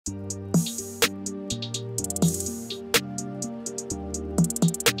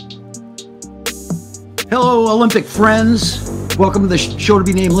Hello, Olympic friends. Welcome to the Show to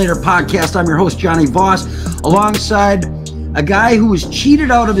Be Named Later podcast. I'm your host, Jonny Voss, alongside a guy who was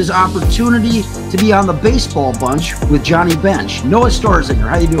cheated out of his opportunity to be on the baseball bunch with Johnny Bench. Noah Stoerzinger.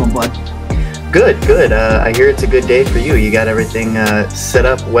 How you doing, bud? Good. I hear it's a good day for you. You got everything set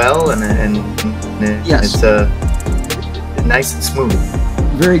up well, and yes, it's nice and smooth.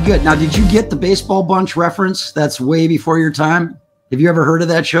 Very good. Now, did you get the baseball bunch reference? That's way before your time. Have you ever heard of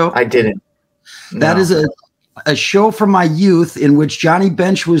that show? I didn't. That is a show from my youth in which Johnny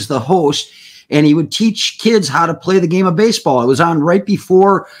Bench was the host, and he would teach kids how to play the game of baseball. It was on right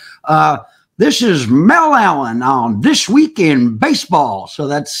before This is Mel Allen on This Week in Baseball. So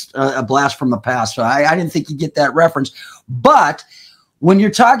that's a blast from the past. So I didn't think you'd get that reference. But when you're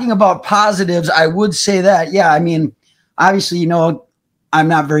talking about positives, I would say that, yeah, I mean, obviously, you know, I'm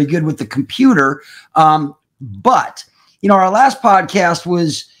not very good with the computer. But, you know, our last podcast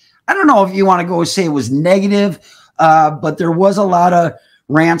was, I don't know if you want to go say it was negative, but there was a lot of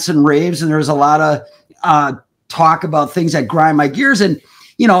rants and raves, and there was a lot of talk about things that grind my gears. And,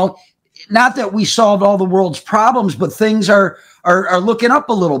 you know, not that we solved all the world's problems, but things are looking up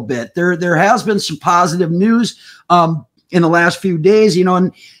a little bit. There has been some positive news in the last few days, you know,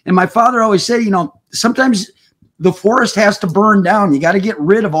 and my father always said, you know, sometimes the forest has to burn down. You got to get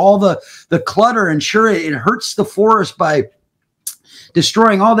rid of all the clutter, and sure, it hurts the forest by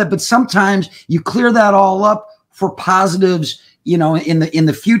destroying all that, but sometimes you clear that all up for positives, you know, in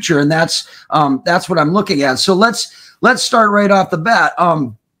the future, and that's what I'm looking at. So let's start right off the bat.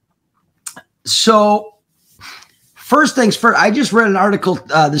 So first things first, I just read an article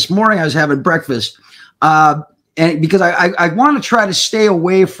this morning. I was having breakfast, and because I want to try to stay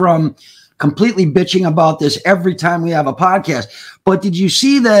away from completely bitching about this every time we have a podcast. But did you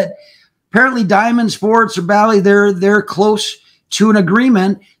see that apparently Diamond Sports or Bally, they're close to an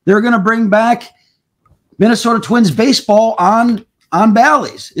agreement? They're going to bring back Minnesota Twins baseball on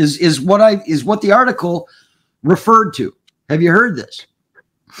Bally's is what the article referred to. Have you heard this?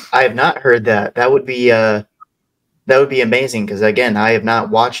 I have not heard that. That would be amazing, because again, I have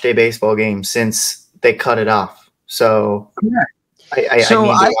not watched a baseball game since they cut it off. So yeah. I need to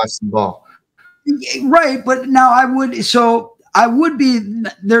watch some ball. Right, but now I would be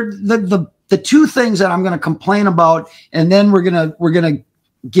there. The two things that I'm going to complain about, and then we're gonna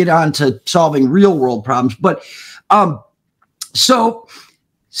get on to solving real world problems. But so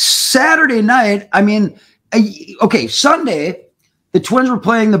Saturday night, I mean, okay, Sunday, the Twins were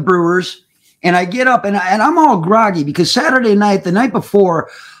playing the Brewers, and I get up and I'm all groggy because Saturday night, the night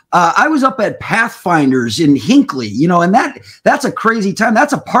before, I was up at Pathfinders in Hinckley, you know, and that's a crazy time.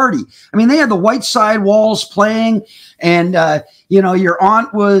 That's a party. I mean, they had the White Sidewalls playing, and you know, your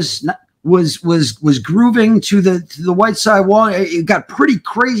aunt was grooving to the White Sidewall. It got pretty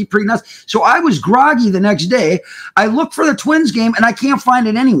crazy, pretty nuts. So I was groggy the next day. I looked for the Twins game and I can't find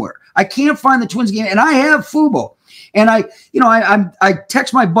it anywhere. I can't find the Twins game, and I have Fubo. And I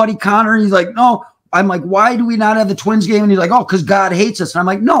text my buddy Connor, and he's like, no. I'm like, why do we not have the Twins game? And he's like, oh, because God hates us. And I'm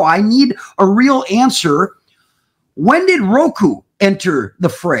like, no, I need a real answer. When did Roku enter the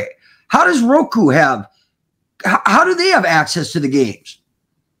fray? How does Roku how do they have access to the games?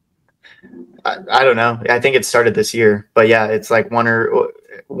 I don't know. I think it started this year, but yeah, it's like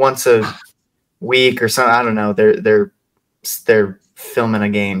once a week or something. I don't know. They're filming a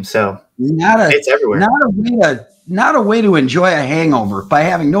game, so it's everywhere. Not a way to enjoy a hangover by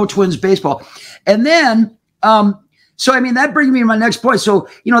having no Twins baseball. And then, so I mean, that brings me to my next point. So,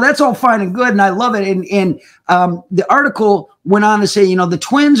 you know, that's all fine and good, and I love it. And the article went on to say, you know, the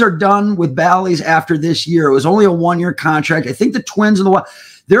Twins are done with Bally's after this year. It was only a 1-year contract. I think the Twins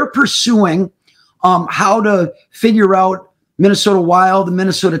they're pursuing how to figure out Minnesota Wild, the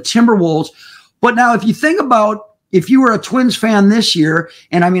Minnesota Timberwolves. But now, if you think about, if you were a Twins fan this year,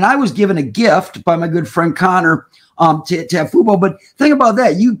 and I mean, I was given a gift by my good friend Connor to have football, but think about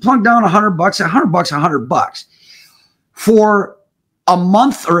that. You plunk down $100 for a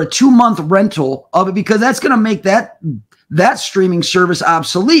month or a 2-month rental of it, because that's going to make that streaming service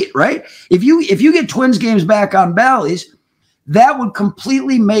obsolete, right? If you get Twins games back on Bally's, that would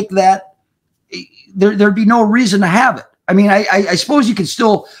completely make that there'd be no reason to have it. I mean, I suppose you could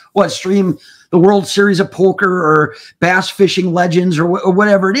still stream the World Series of Poker or Bass Fishing Legends or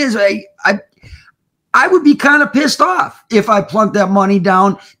whatever it is. I would be kind of pissed off if I plunked that money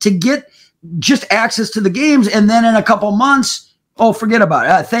down to get just access to the games, and then in a couple months, forget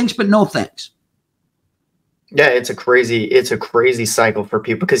about it. Thanks, but no thanks. Yeah, it's a crazy cycle for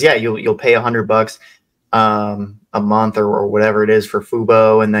people, because yeah, you'll pay $100, a month or whatever it is for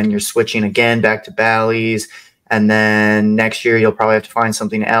Fubo, and then you're switching again back to Bally's, and then next year you'll probably have to find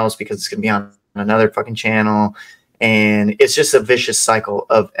something else because it's going to be on another fucking channel, and it's just a vicious cycle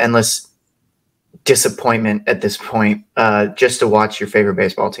of endless disappointment at this point, just to watch your favorite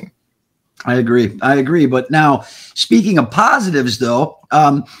baseball team. I agree. But now, speaking of positives, though,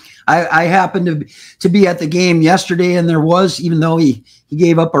 I happened to be at the game yesterday, and there was, even though he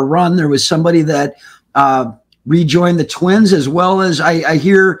gave up a run, there was somebody that rejoined the Twins, as well as I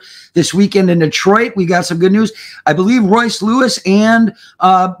hear this weekend in Detroit, we got some good news. I believe Royce Lewis and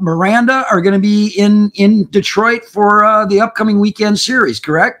Miranda are going to be in Detroit for the upcoming weekend series,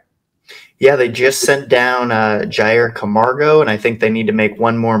 correct? Yeah, they just sent down Jair Camargo, and I think they need to make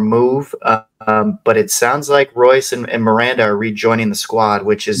one more move. But it sounds like Royce and Miranda are rejoining the squad,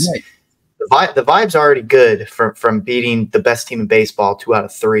 which is right. The vibe's already good from beating the best team in baseball 2 out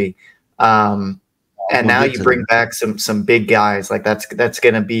of 3. And now you bring back some big guys. Like that's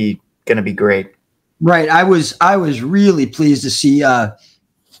gonna be great. Right. I was really pleased to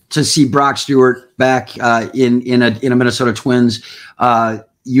see Brock Stewart back in a Minnesota Twins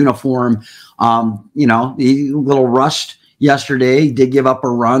uniform. You know, the little rust yesterday, did give up a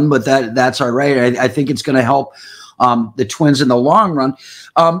run, but that's all right. I think it's going to help the Twins in the long run.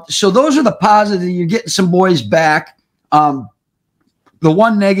 So those are the positives. You're getting some boys back. The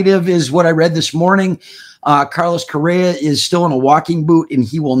one negative is what I read this morning. Carlos Correa is still in a walking boot, and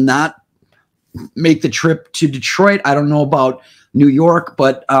he will not make the trip to Detroit. I don't know about New York,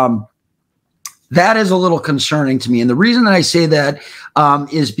 but that is a little concerning to me. And the reason that I say that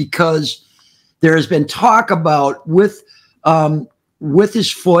is because there has been talk about with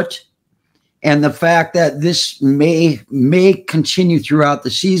his foot and the fact that this may continue throughout the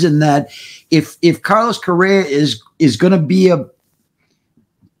season, that if Carlos Correa is going to be a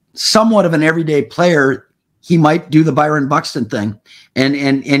somewhat of an everyday player, he might do the Byron Buxton thing,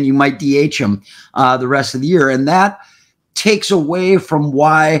 and you might DH him the rest of the year. And that takes away from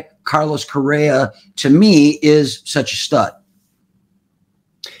why Carlos Correa, to me, is such a stud.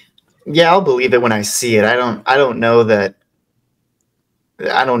 Yeah, I'll believe it when I see it. I don't know that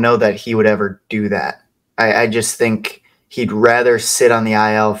he would ever do that. I just think he'd rather sit on the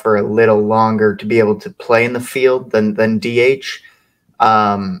IL for a little longer to be able to play in the field than DH.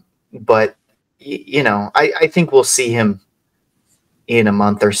 But you know, I think we'll see him in a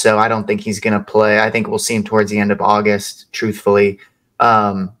month or so. I don't think he's going to play. I think we'll see him towards the end of August, truthfully.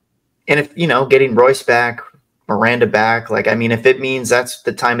 And if, you know, getting Royce back, Miranda back, like, I mean, if it means that's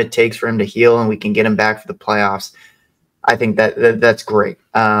the time it takes for him to heal and we can get him back for the playoffs, I think that's great.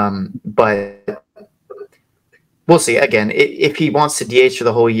 But we'll see. Again, if he wants to DH for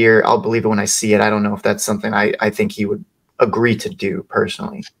the whole year, I'll believe it when I see it. I don't know if that's something I think he would agree to do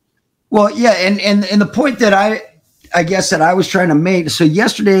personally. Well, yeah, and the point that I guess that I was trying to make. So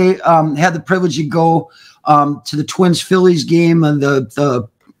yesterday, had the privilege to go to the Twins Phillies game and the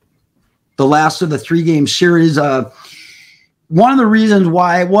last of the 3-game series. One of the reasons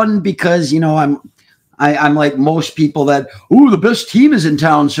why, wasn't because, you know, I'm like most people that, the best team is in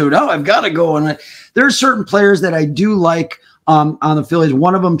town, so now I've got to go. And there are certain players that I do like on the Phillies.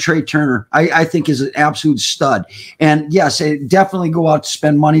 One of them, Trey Turner, I think is an absolute stud. And yes, I definitely go out to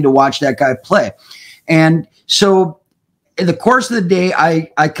spend money to watch that guy play. And so in the course of the day,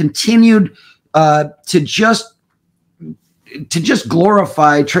 I continued to just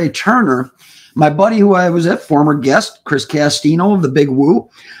glorify Trey Turner. My buddy who I was at, former guest, Chris Castino of the Big Woo.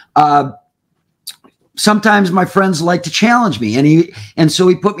 Sometimes my friends like to challenge me, and so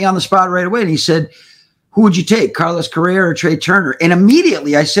he put me on the spot right away, and he said, who would you take, Carlos Correa or Trey Turner? And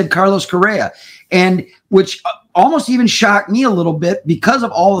immediately I said Carlos Correa, and which almost even shocked me a little bit because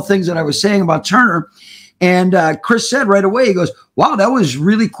of all the things that I was saying about Turner. And Chris said right away, he goes, wow, that was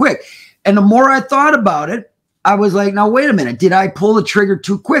really quick. And the more I thought about it, I was like, now, wait a minute. Did I pull the trigger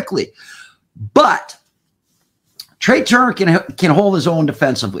too quickly? But Trey Turner can hold his own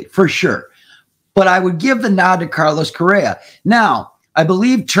defensively, for sure. But I would give the nod to Carlos Correa. Now, I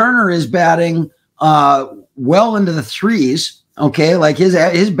believe Turner is batting well into the 3s. Okay, like his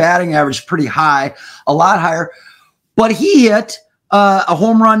batting average is pretty high, a lot higher. But he hit a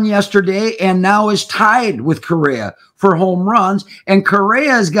home run yesterday and now is tied with Correa for home runs. And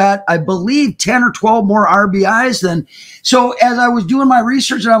Correa's got, I believe, 10 or 12 more RBIs than. So as I was doing my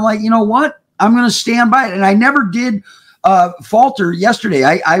research, and I'm like, you know what? I'm going to stand by it. And I never did falter yesterday.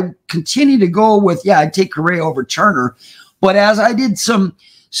 I continue to go with, I'd take Correa over Turner. But as I did some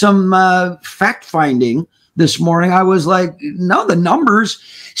fact finding, this morning. I was like, no, the numbers.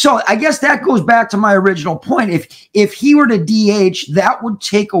 So I guess that goes back to my original point. If he were to DH, that would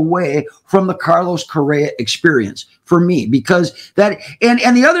take away from the Carlos Correa experience for me, because that,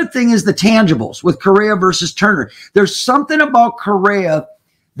 and the other thing is the tangibles with Correa versus Turner. There's something about Correa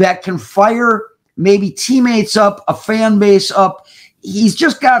that can fire maybe teammates up, a fan base up. He's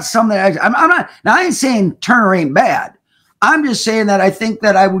just got something. I'm not, now I ain't saying Turner ain't bad. I'm just saying that I think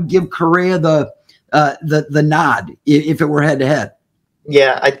that I would give Correa the nod if it were head to head.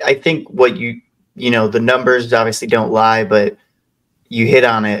 Yeah, I think what you know, the numbers obviously don't lie, but you hit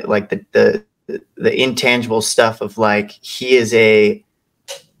on it, like the intangible stuff of like he is a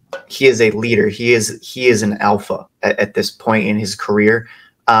leader. He is an alpha at this point in his career.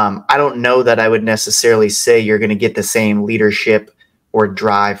 I don't know that I would necessarily say you're going to get the same leadership or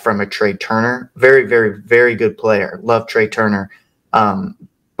drive from a Trey Turner. Very, very, very good player. Love Trey Turner.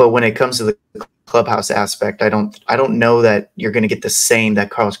 But when it comes to the clubhouse aspect, I don't know that you're going to get the same that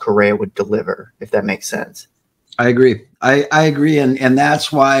Carlos Correa would deliver, if that makes sense. I agree. I agree. And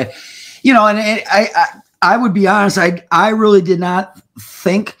that's why, you know, and I would be honest, I really did not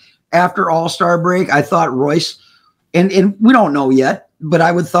think after All-Star break, I thought Royce, and we don't know yet, but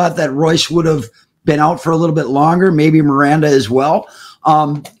I would thought that Royce would have been out for a little bit longer, maybe Miranda as well.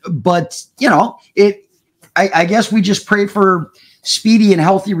 But you know, I guess we just pray for speedy and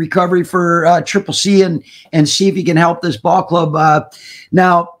healthy recovery for Triple C and see if he can help this ball club.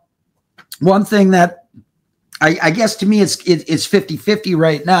 Now, one thing that I guess to me it's 50-50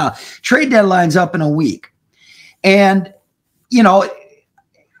 right now. Trade deadline's up in a week. And, you know,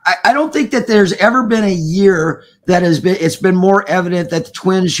 I don't think that there's ever been a year that it's been more evident that the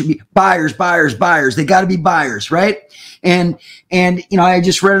Twins should be buyers. They got to be buyers, right? And you know, I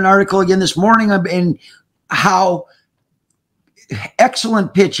just read an article again this morning and how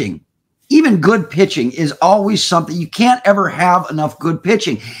excellent pitching, even good pitching, is always something. You can't ever have enough good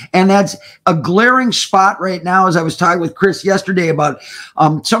pitching. And that's a glaring spot right now, as I was talking with Chris yesterday about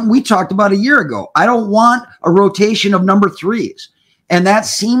something we talked about a year ago. I don't want a rotation of number threes. And that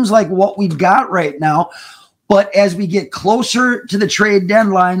seems like what we've got right now. But as we get closer to the trade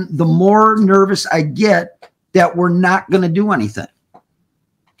deadline, the more nervous I get that we're not going to do anything.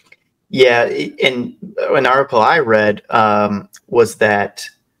 Yeah, and an article I read was that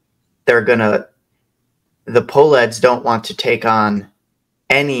the Poleds don't want to take on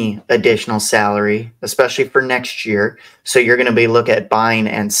any additional salary, especially for next year. So you're going to be looking at buying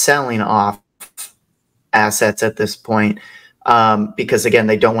and selling off assets at this point. Because again,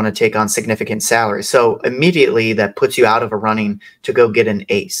 they don't want to take on significant salary. So immediately that puts you out of a running to go get an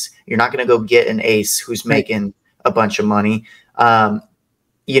ace. You're not going to go get an ace who's making a bunch of money.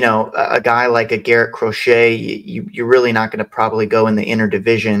 You know, a guy like a Garrett Crochet, you're really not going to probably go in the inner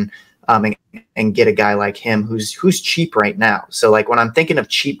division and get a guy like him who's cheap right now. So like when I'm thinking of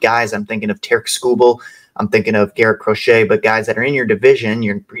cheap guys, I'm thinking of Tarek Skubal, I'm thinking of Garrett Crochet, but guys that are in your division,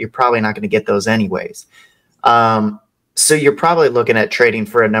 you're probably not going to get those anyways. So you're probably looking at trading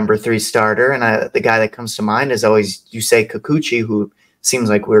for a number 3 starter. And the guy that comes to mind is always Yusei Kikuchi, who seems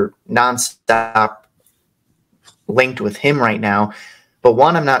like we're nonstop linked with him right now. But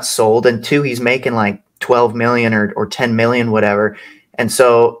one, I'm not sold. And two, he's making like 12 million or 10 million, whatever. And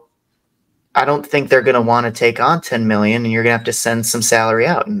so I don't think they're going to want to take on 10 million, and you're going to have to send some salary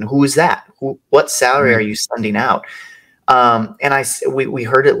out. And who is that? What salary are you sending out? And we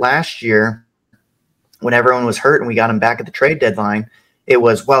heard it last year when everyone was hurt and we got him back at the trade deadline. It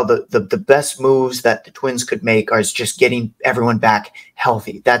was, well, the best moves that the Twins could make are just getting everyone back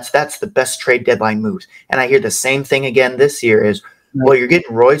healthy. That's the best trade deadline moves. And I hear the same thing again this year is, well, you're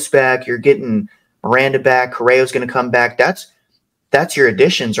getting Royce back, you're getting Miranda back, Correa's going to come back. That's your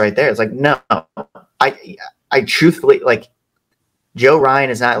additions right there. It's like, no, I truthfully, like, Joe Ryan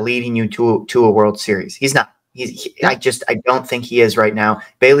is not leading you to a World Series. He's not. I don't think he is right now.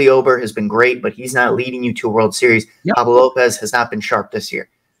 Bailey Ober has been great, but he's not leading you to a World Series. Yep. Pablo Lopez has not been sharp this year.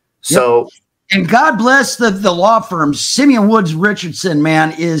 So, and God bless the law firm. Simeon Woods Richardson,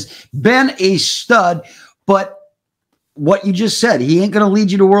 man, is been a stud. But what you just said, he ain't going to lead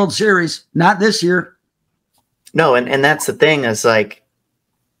you to World Series. Not this year. No, and that's the thing is like,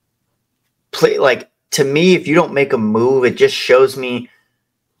 to me, if you don't make a move, it just shows me.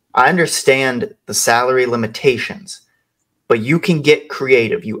 I understand the salary limitations, but you can get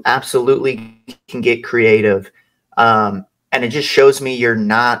creative. You absolutely can get creative. And it just shows me you're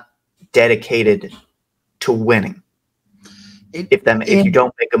not dedicated to winning if you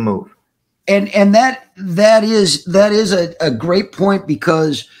don't make a move. And that is a great point,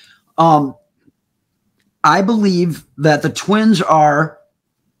 because I believe that the Twins are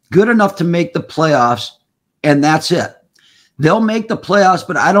good enough to make the playoffs and that's it. They'll make the playoffs,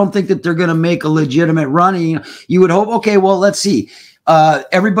 but I don't think that they're going to make a legitimate run. You would hope, okay, well, let's see.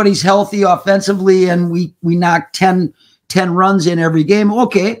 Everybody's healthy offensively, and we knock 10 runs in every game.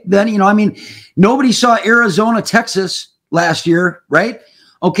 Okay, then, nobody saw Arizona, Texas last year, right?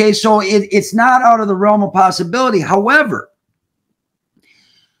 Okay, so it's not out of the realm of possibility. However,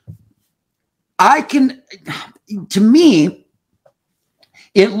 to me,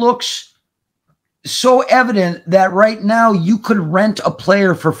 it looks so evident that right now you could rent a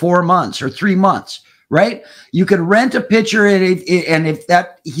player for 4 months or 3 months, right? You could rent a pitcher, and if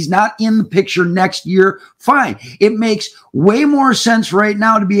he's not in the picture next year, fine. It makes way more sense right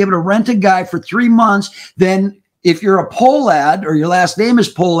now to be able to rent a guy for 3 months than if you're a Polad or your last name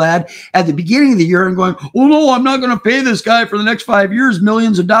is Polad at the beginning of the year and going, oh no, I'm not going to pay this guy for the next 5 years,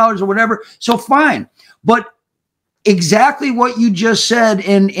 millions of dollars or whatever. So fine. But exactly what you just said,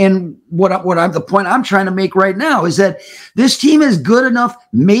 and the point I'm trying to make right now is that this team is good enough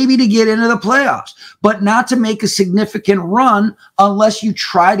maybe to get into the playoffs, but not to make a significant run unless you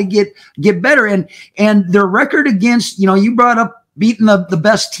try to get better. And their record against, you brought up beating the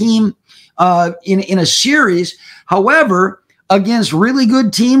best team in a series. However, against really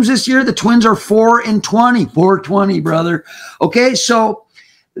good teams this year, the Twins are 4-20, 420, brother. Okay, so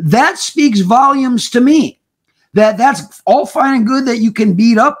that speaks volumes to me. That's all fine and good that you can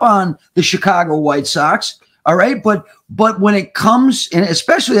beat up on the Chicago White Sox, all right? But when it comes, and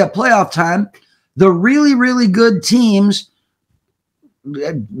especially at playoff time, the really, really good teams,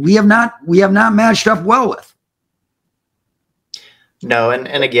 we have not matched up well with. No,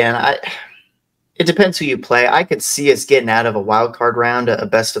 and again, it depends who you play. I could see us getting out of a wild card round, a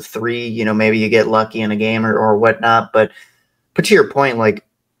best of 3. Maybe you get lucky in a game or whatnot. But to your point, like,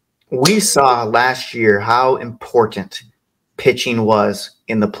 we saw last year how important pitching was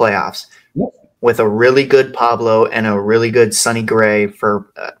in the playoffs with a really good Pablo and a really good Sonny Gray for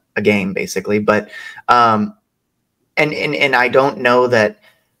a game, basically. But and I don't know that.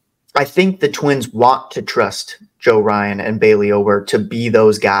 I think the Twins want to trust Joe Ryan and Bailey Ober to be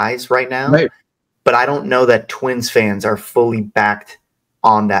those guys right now. Right. But I don't know that Twins fans are fully backed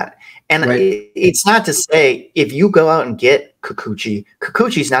on that. And right. It's not to say if you go out and get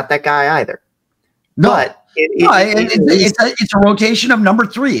Kikuchi's not that guy either. No, but it's a rotation of number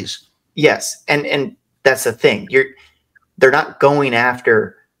 3s. Yes, and that's the thing. They're not going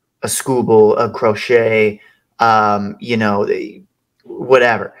after a Skubal, a Crochet,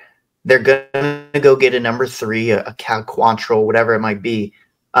 whatever. They're going to go get a number 3, a Cal Quantrill, whatever it might be.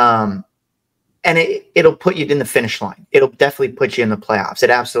 And it'll put you in the finish line. It'll definitely put you in the playoffs. It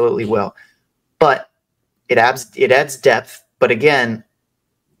absolutely will. But it adds depth. But again,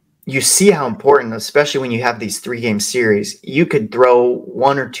 you see how important, especially when you have these 3-game series, you could throw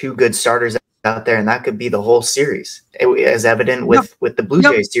 1 or 2 good starters out there, and that could be the whole series, as evident with the Blue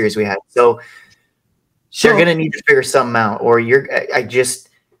Jays series we had. So you're going to need to figure something out, or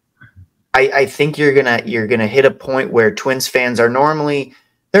I think you're gonna hit a point where Twins fans are normally.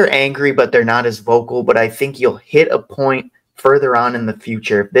 They're angry, but they're not as vocal. But I think you'll hit a point further on in the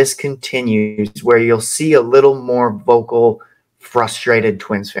future, if this continues, where you'll see a little more vocal, frustrated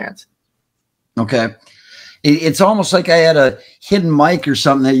Twins fans. Okay. It's almost like I had a hidden mic or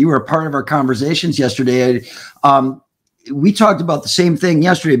something that you were a part of our conversations yesterday. We talked about the same thing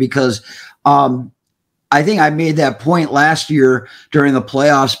yesterday because I think I made that point last year during the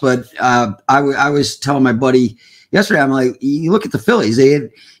playoffs, but I was telling my buddy yesterday, I'm like, you look at the Phillies.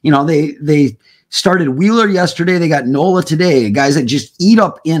 They started Wheeler yesterday. They got Nola today, guys that just eat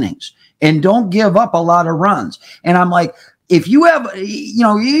up innings and don't give up a lot of runs. And I'm like, if you have,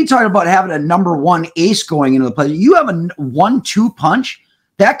 you talk about having a number 1 ace going into the play, you have a 1-2 punch,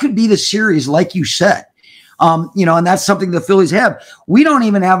 that could be the series, like you said. And that's something the Phillies have. We don't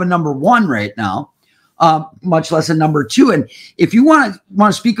even have a number 1 right now, much less a number 2. And if you want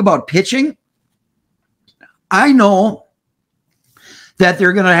to speak about pitching, I know that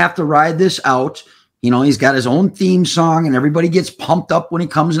they're going to have to ride this out. He's got his own theme song and everybody gets pumped up when he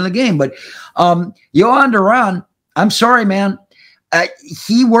comes in the game. But Yohan Duran, I'm sorry, man.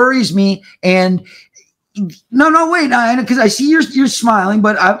 He worries me. And no, wait, because I see you're smiling,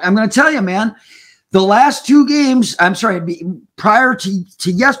 but I'm going to tell you, man, the last 2 games, prior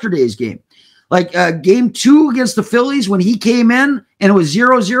to yesterday's game, like game 2 against the Phillies, when he came in and it was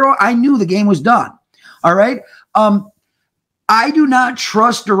 0-0, I knew the game was done. All right. I do not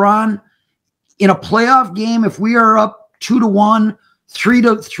trust Duran in a playoff game. If we are up 2-1,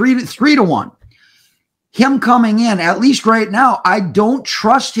 3-1, him coming in, at least right now, I don't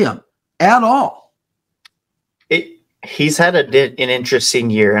trust him at all. He's had an interesting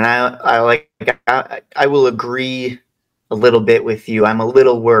year, and I will agree a little bit with you. I'm a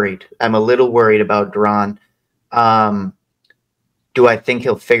little worried. About Duran. Do I think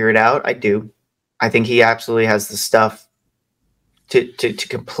he'll figure it out? I do. I think he absolutely has the stuff to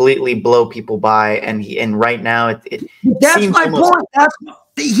completely blow people by, and right now that's my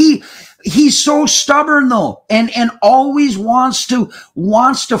point. He's so stubborn though, and always wants to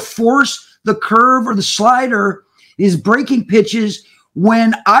force the curve or the slider, his breaking pitches,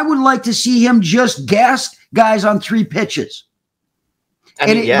 when I would like to see him just gas guys on 3 pitches. But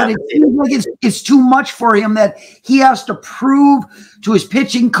it seems like it's too much for him that he has to prove to his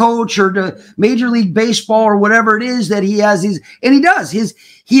pitching coach or to Major League Baseball or whatever it is that he has these, and he does.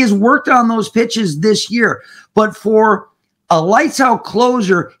 He has worked on those pitches this year. But for a lights out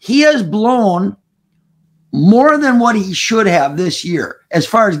closer, he has blown more than what he should have this year as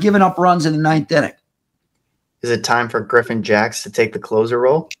far as giving up runs in the 9th inning. Is it time for Griffin Jacks to take the closer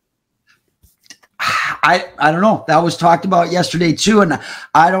role? I don't know. That was talked about yesterday too, and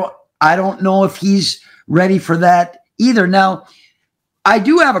I don't know if he's ready for that either. Now, I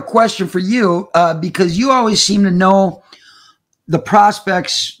do have a question for you because you always seem to know the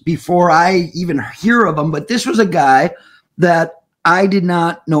prospects before I even hear of them. But this was a guy that I did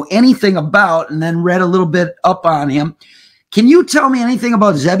not know anything about, and then read a little bit up on him. Can you tell me anything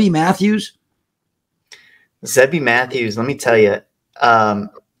about Zebby Matthews? Zebby Matthews, let me tell you.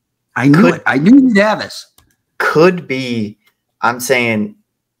 I knew it. I knew you'd have us. Could be, I'm saying,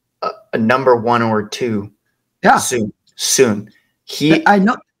 a number 1 or 2. Yeah, soon. I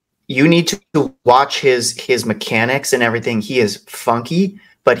know. You need to watch his mechanics and everything. He is funky,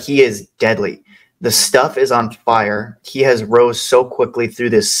 but he is deadly. The stuff is on fire. He has rose so quickly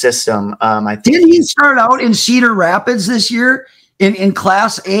through this system. I think did he start out in Cedar Rapids this year in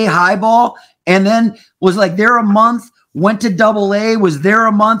Class A highball, and then was like there a month? Went to Double-A, was there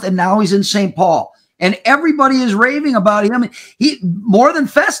a month, and now he's in St. Paul. And everybody is raving about him. He more than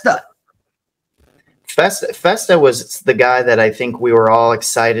Festa. Festa was the guy that I think we were all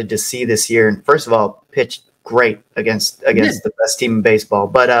excited to see this year. And first of all, pitched great against the best team in baseball.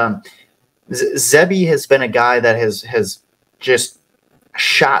 But Zebby has been a guy that has just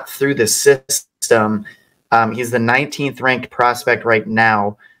shot through the system. He's the 19th ranked prospect right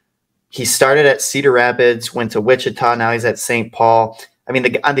now. He started at Cedar Rapids, went to Wichita. Now he's at St. Paul. I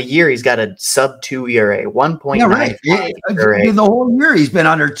mean, on the year, he's got a sub-2 ERA, 1.9. Yeah, right. ERA. The whole year he's been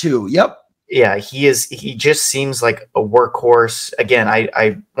under 2. Yep. Yeah, he just seems like a workhorse. Again,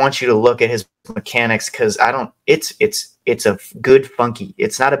 I want you to look at his mechanics because it's a good funky.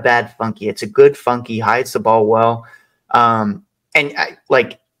 It's not a bad funky. It's a good funky, hides the ball well. And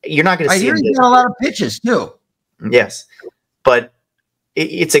you're not going to see him. He's got a lot of pitches too. Yes, but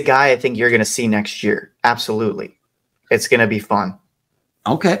it's a guy I think you're going to see next year. Absolutely. It's going to be fun.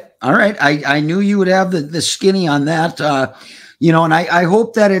 Okay. All right. I knew you would have the skinny on that, and I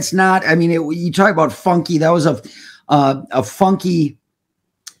hope that it's not, I mean, you talk about funky. That was a funky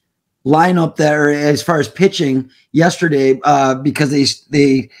lineup there as far as pitching yesterday, because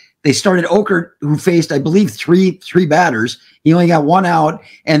they started Okert, who faced, I believe, three batters. He only got 1 out.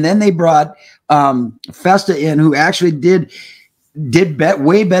 And then they brought Festa in, who actually did bet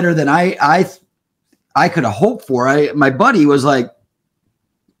way better than I could have hoped for. My buddy was like,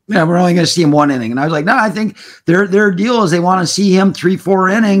 yeah, we're only going to see him 1 inning. And I was like, no, I think their deal is they want to see him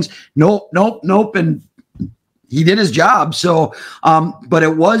 3-4 innings. Nope. And he did his job. So, but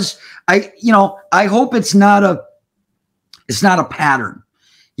it was, I hope it's not a pattern.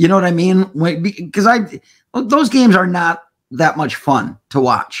 You know what I mean? Because those games are not that much fun to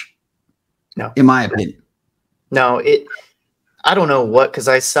watch. No, in my opinion. No, I don't know what, because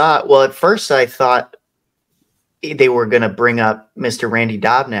at first I thought they were going to bring up Mr. Randy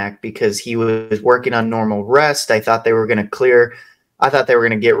Dobnak because he was working on normal rest. I thought they were going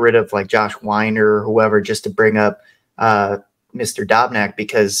to get rid of like Josh Weiner or whoever just to bring up Mr. Dobnak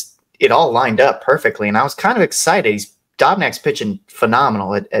because it all lined up perfectly. And I was kind of excited. Dobnak's pitching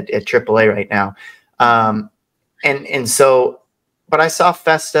phenomenal at AAA right now. But I saw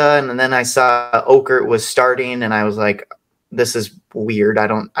Festa and then I saw Okert was starting and I was like, this is weird. I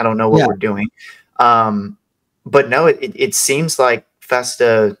don't know what we're doing. But no, it seems like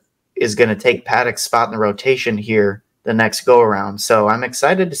Festa is going to take Paddock's spot in the rotation here the next go around. So I'm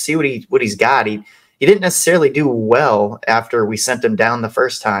excited to see what he's got. He didn't necessarily do well after we sent him down the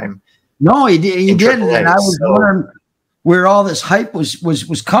first time. No, he didn't. And I was wondering where all this hype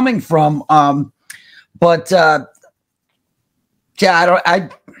was coming from. I don't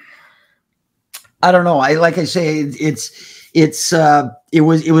know. Like I say, it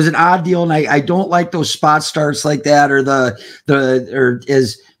was an odd deal, and I don't like those spot starts like that, or or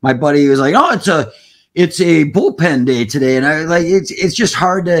as my buddy was like, oh, it's a bullpen day today, and I like it's just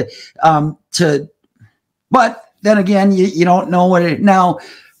hard to. But then again, you don't know what it now.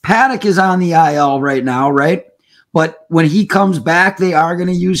 Paddock is on the IL right now, right? But when he comes back, they are going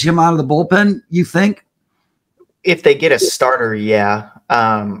to use him out of the bullpen, you think? If they get a starter, yeah.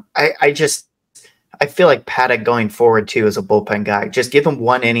 I feel like Paddock going forward too is a bullpen guy. Just give him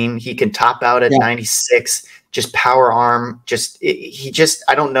one inning. He can top out at 96, just power arm.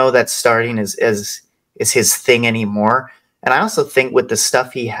 I don't know that starting is his thing anymore. And I also think with the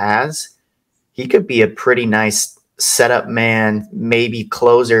stuff he has, he could be a pretty nice setup man, maybe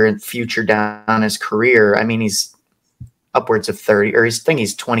closer in future down his career. I mean, he's upwards of 30, or I think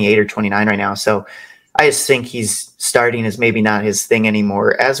he's 28 or 29 right now. So I just think he's starting is maybe not his thing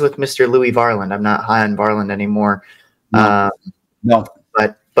anymore. As with Mr. Louis Varland, I'm not high on Varland anymore. No.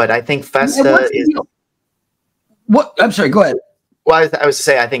 But I think Festa is. What? I'm sorry. Go ahead. Well, I was to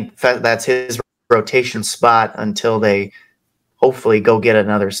say I think that's his rotation spot until they hopefully go get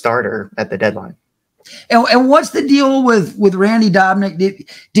another starter at the deadline. And what's the deal with Randy Dobnak?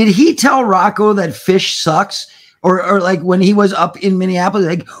 Did he tell Rocco that Fish sucks? Or like when he was up in Minneapolis,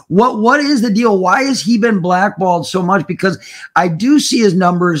 like what is the deal? Why has he been blackballed so much? Because I do see his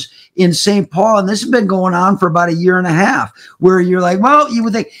numbers in St. Paul, and this has been going on for about a year and a half, where you're like, well, you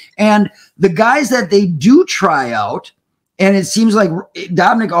would think, and the guys that they do try out, and it seems like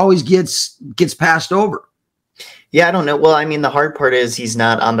Dobnak always gets passed over. Yeah, I don't know. Well, I mean, the hard part is he's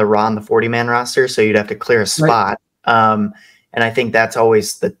not on the 40-man roster, so you'd have to clear a spot. Right. And I think that's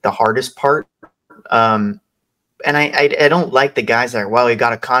always the hardest part. And I don't like the guys that are, well, he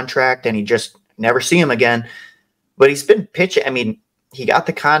got a contract and he just never see him again. But he's been pitching. I mean, he got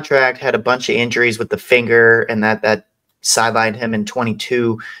the contract, had a bunch of injuries with the finger, and that sidelined him in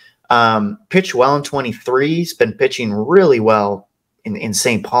 22. Pitched well in 23. He's been pitching really well in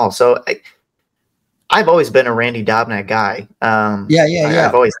St. Paul. So I've always been a Randy Dobnak guy.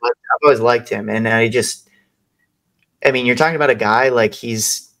 I've always liked him. And I mean, you're talking about a guy like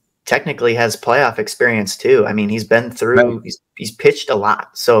he's technically has playoff experience too. I mean, he's been through, right. He's pitched a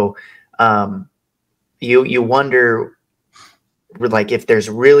lot. So you wonder, like, if there's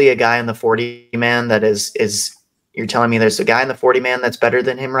really a guy in the 40-man that is you're telling me there's a guy in the 40-man that's better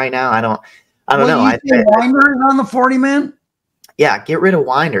than him right now? I don't know. I think Winder is on the 40-man. Yeah, get rid of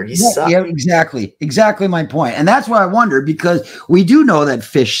Winder. He sucks. Yeah, exactly my point. And that's why I wondered, because we do know that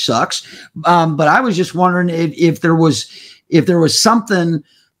Fish sucks. But I was just wondering if there was something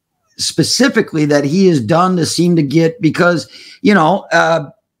specifically that he has done to seem to get, because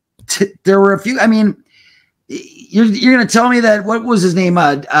there were a few. I mean, you're going to tell me that, what was his name?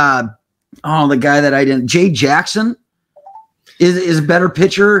 The guy that I didn't. Jay Jackson is a better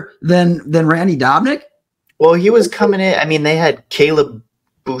pitcher than Randy Dobnak. Well, he was coming in. I mean, they had Caleb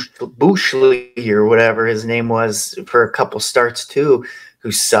Bushley or whatever his name was for a couple starts too,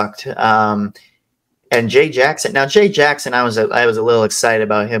 who sucked. And Jay Jackson. Now, Jay Jackson, I was a little excited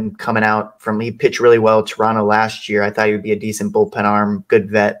about him coming out from. He pitched really well at Toronto last year. I thought he would be a decent bullpen arm,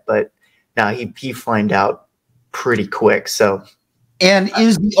 good vet, but no, he flamed out pretty quick. So, and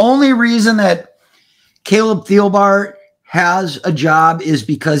is the only reason that Caleb Thielbar has a job is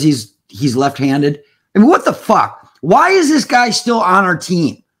because he's left-handed? I mean, what the fuck? Why is this guy still on our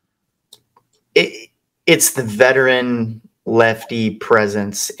team? It's the veteran lefty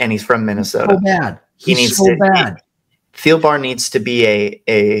presence, and he's from Minnesota. So bad. He's so bad. Thielbar needs to be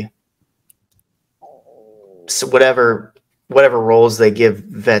so whatever roles they give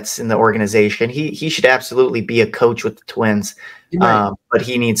vets in the organization. He should absolutely be a coach with the Twins, right. But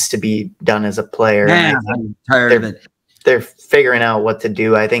he needs to be done as a player. Man, I'm tired of it. They're figuring out what to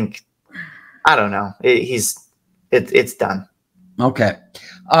do. I think. I don't know. It's done. Okay.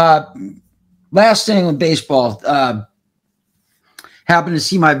 Last thing with baseball. Happened to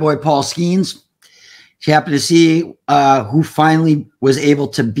see my boy Paul Skenes. Happened to see who finally was able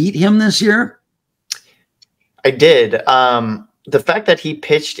to beat him this year. I did. The fact that he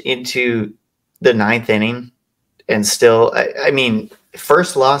pitched into the 9th inning and still, I mean,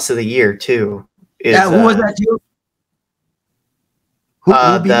 first loss of the year too. Who was that too?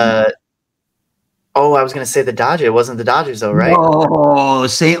 I was going to say the Dodgers. It wasn't the Dodgers, though, right? Oh,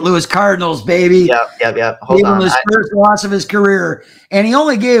 St. Louis Cardinals, baby. Yep. Hold on. His first loss of his career, and he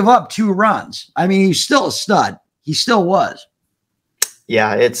only gave up 2 runs. I mean, he's still a stud. He still was.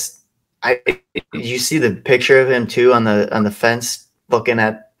 Yeah, you see the picture of him too on the fence, looking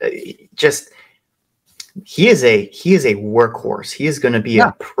at he is a workhorse. He is going to be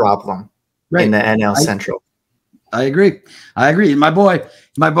a problem in the NL Central. I agree. My boy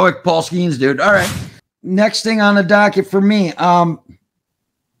Paul Skenes, dude. All right. Next thing on the docket for me, the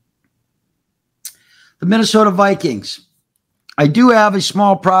Minnesota Vikings. I do have a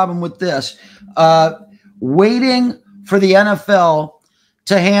small problem with this. Waiting for the NFL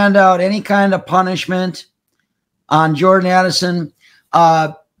to hand out any kind of punishment on Jordan Addison.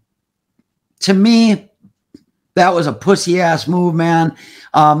 To me, that was a pussy ass move, man.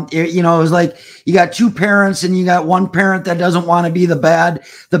 It was like you got two parents and you got one parent that doesn't want to be the bad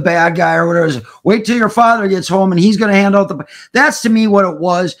guy or whatever. Wait till your father gets home and he's going to hand out that's to me what it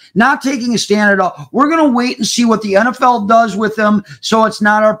was. Not taking a stand at all. We're going to wait and see what the NFL does with them. So it's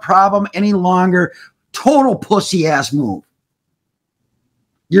not our problem any longer. Total pussy ass move.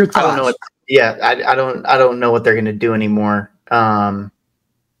 Your thoughts? I don't know. I don't know what they're going to do anymore.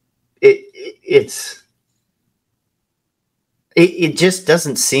 It just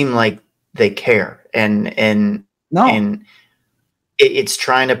doesn't seem like they care, and it's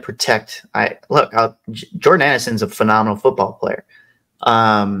trying to protect. Jordan Addison's a phenomenal football player,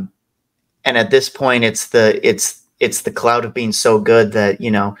 and at this point, it's the cloud of being so good that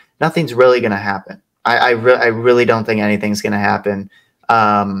nothing's really going to happen. I really don't think anything's going to happen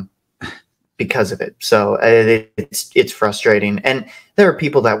because of it. So it's frustrating, and there are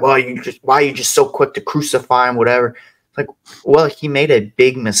people that why are you just so quick to crucify him, whatever. Like, well, he made a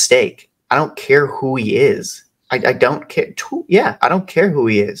big mistake. I don't care who he is. I don't care. I don't care who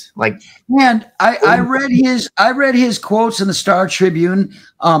he is. Like, man, I read his quotes in the Star Tribune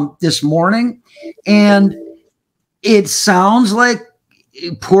this morning, and it sounds like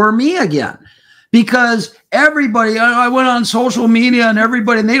poor me again, because everybody, I went on social media and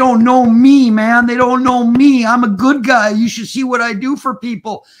everybody, they don't know me, man. They don't know me. I'm a good guy. You should see what I do for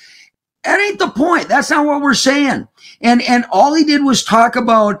people. That ain't the point. That's not what we're saying. And all he did was talk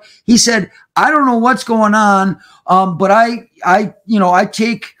about, he said, I don't know what's going on, but I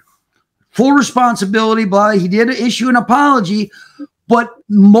take full responsibility. Blah. He did issue an apology, but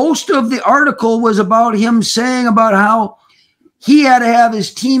most of the article was about him saying about how he had to have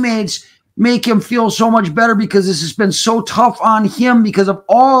his teammates make him feel so much better because this has been so tough on him because of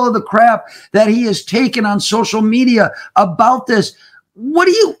all of the crap that he has taken on social media about this. What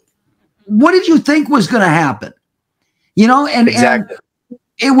did you think was going to happen? Exactly. And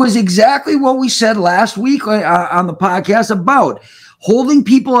it was exactly what we said last week on the podcast about holding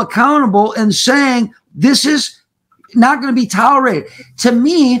people accountable and saying this is not going to be tolerated. To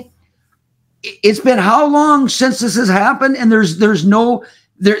me, it's been how long since this has happened, and there's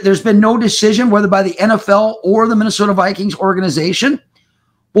been no decision whether by the NFL or the Minnesota Vikings organization.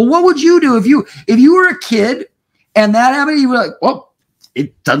 Well, what would you do if you were a kid and that happened? You were like, well,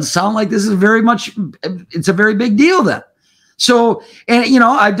 it doesn't sound like this is it's a very big deal then. So, and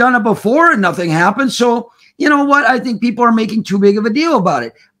I've done it before and nothing happened. So, you know what? I think people are making too big of a deal about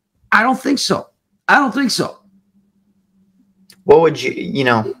it. I don't think so. What would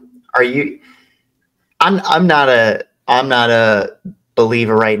are you, I'm not a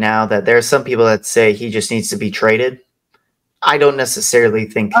believer right now that there are some people that say he just needs to be traded. I don't necessarily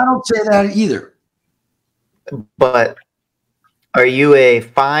think. I don't say that either. But are you a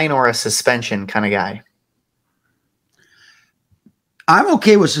fine or a suspension kind of guy? I'm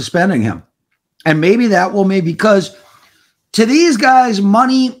okay with suspending him. And maybe because to these guys,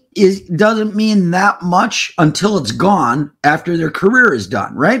 money doesn't mean that much until it's gone after their career is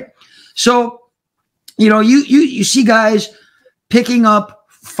done, right? So, you see guys picking up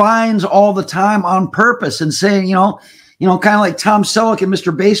fines all the time on purpose and saying, kind of like Tom Selleck in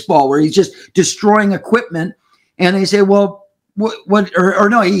Mr. Baseball, where he's just destroying equipment. And they say, well,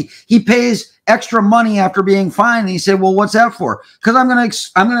 he pays extra money after being fined. And he said, well, what's that for? Because I'm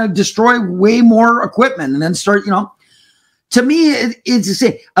going to destroy way more equipment and then start, to me, it's to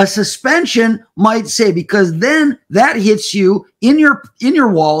say a suspension might say, because then that hits you in your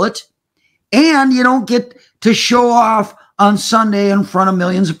wallet and you don't get to show off on Sunday in front of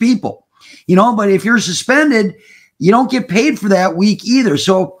millions of people, but if you're suspended, you don't get paid for that week either.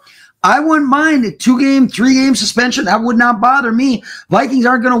 So I wouldn't mind a 2-game, 3-game suspension. That would not bother me. Vikings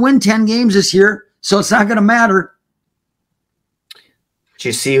aren't going to win 10 games this year, so it's not going to matter. Did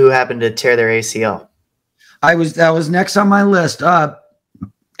you see who happened to tear their ACL? That was next on my list. And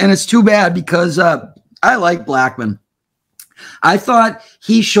it's too bad because I like Blackman. I thought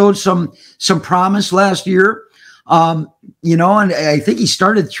he showed some promise last year. And I think he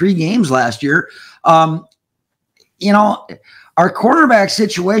started 3 games last year. Our cornerback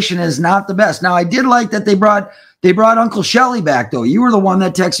situation is not the best. Now, I did like that they brought Uncle Shelly back, though. You were the one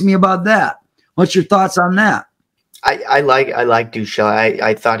that texted me about that. What's your thoughts on that? I like Duke Shelley.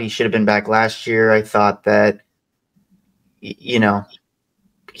 I thought he should have been back last year. I thought that you know,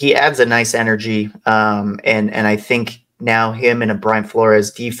 he adds a nice energy. And I think now him and a Brian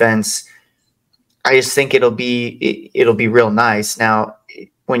Flores defense, I just think it'll be real nice. Now,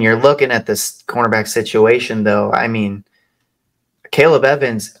 when you're looking at this cornerback situation, though, I mean, Caleb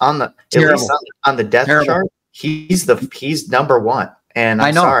Evans at least on the depth chart, he's number one. And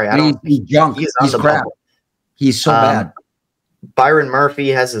I'm sorry, he's junk. He's crap. Bubble. He's so bad. Byron Murphy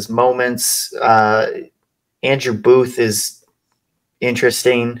has his moments. Andrew Booth is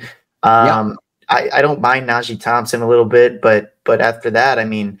interesting. I don't mind Najee Thompson a little bit, but after that, I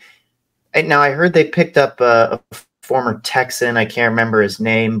mean, now I heard they picked up a former Texan. I can't remember his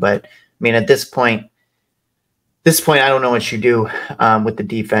name, but I mean, at this point, I don't know what you do with the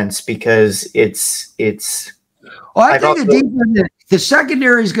defense, because it's. Well, I think the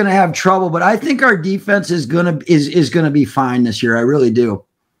secondary is going to have trouble, but I think our defense is going to be fine this year. I really do.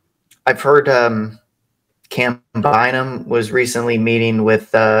 I've heard Cam Bynum was recently meeting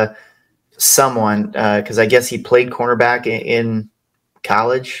with someone because I guess he played cornerback in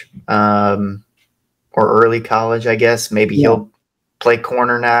college or early college. I guess maybe he'll play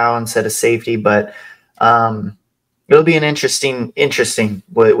corner now instead of safety, but it'll be an interesting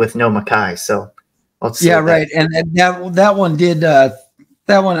with no Mackay. So. Let's see. Yeah, right. And that one did. That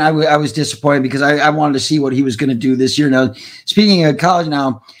one I was disappointed because I wanted to see what he was going to do this year. Now, speaking of college,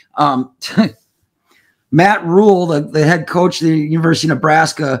 now Matt Rule, the head coach of the University of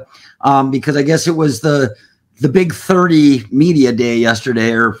Nebraska, because I guess it was the Big 30 media day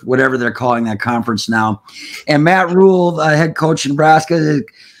yesterday, or whatever they're calling that conference now. And Matt Rule, the head coach in Nebraska,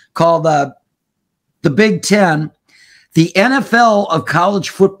 called the Big 10 the NFL of college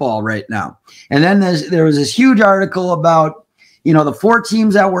football right now. And then there was this huge article about, the 4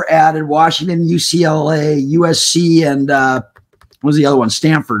 teams that were added: Washington, UCLA, USC, and what was the other one?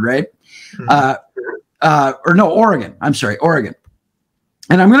 Stanford, right? Mm-hmm. Oregon. I'm sorry, Oregon.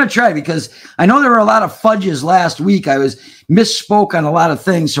 And I'm going to try, because I know there were a lot of fudges last week. I misspoke on a lot of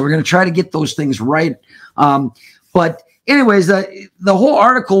things, so we're going to try to get those things right. But anyways, the whole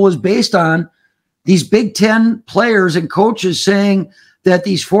article was based on these Big 10 players and coaches saying that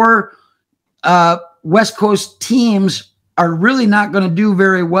these 4 West Coast teams are really not going to do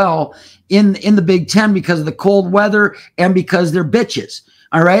very well in the Big 10 because of the cold weather and because they're bitches.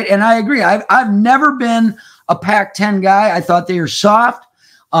 All right. And I agree. I've never been a Pac-10 guy. I thought they were soft.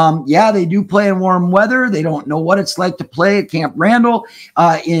 They do play in warm weather. They don't know what it's like to play at Camp Randall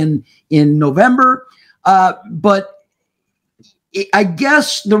in November. But I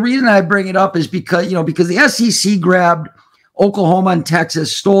guess the reason I bring it up is because the SEC grabbed Oklahoma and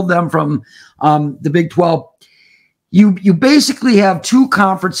Texas, stole them from the Big 12. You basically have 2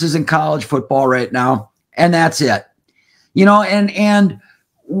 conferences in college football right now, and that's it. And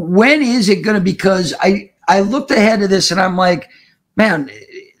when is it going to? Because I looked ahead to this and I'm like, man,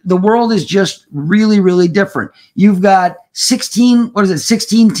 the world is just really, really different. You've got 16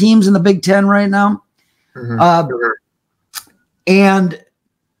 teams in the Big 10 right now. Mm-hmm. And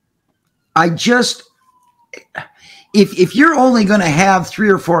I just, if you're only going to have 3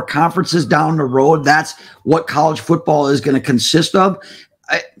 or 4 conferences down the road, that's what college football is going to consist of.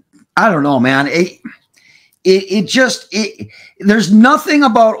 I don't know, man. There's nothing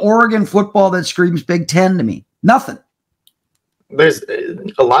about Oregon football that screams Big 10 to me. Nothing. There's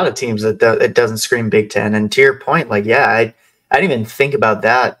a lot of teams that it doesn't scream Big 10. And to your point, I didn't even think about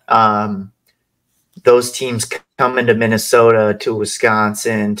that. Those teams coming to Minnesota, to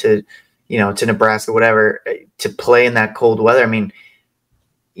Wisconsin, to Nebraska, whatever, to play in that cold weather. I mean,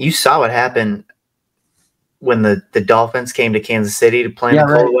 you saw what happened when the Dolphins came to Kansas City to play in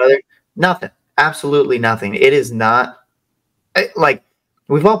the cold weather. Nothing. Absolutely nothing. It is not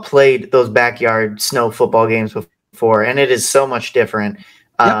we've all played those backyard snow football games before, and it is so much different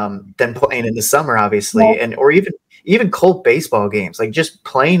than playing in the summer, obviously, or even cold baseball games. Just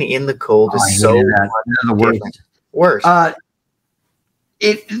playing in the cold is so much worse. But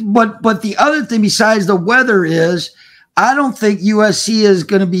the other thing besides the weather is, I don't think USC is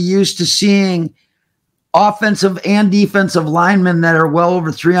going to be used to seeing offensive and defensive linemen that are well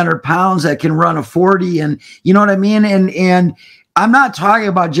over 300 pounds that can run a 40, and you know what I mean? And I'm not talking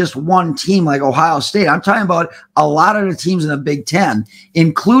about just one team like Ohio State. I'm talking about a lot of the teams in the Big 10,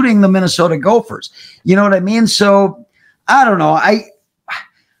 including the Minnesota Gophers. You know what I mean? So I don't know.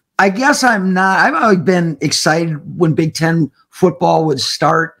 I guess I'm not. I've always been excited when Big 10 football would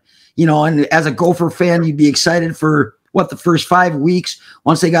start, and as a Gopher fan, you'd be excited for the first 5 weeks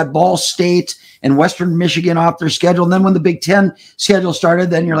once they got Ball State and Western Michigan off their schedule. And then when the Big 10 schedule started,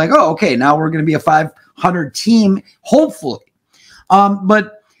 then you're like, oh, okay, now we're going to be a 500 team, hopefully.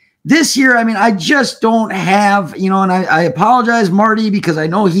 But this year, I mean, I just don't have, you know, and I apologize, Marty, because I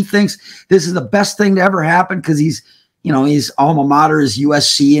know he thinks this is the best thing to ever happen because he's, you know, his alma mater is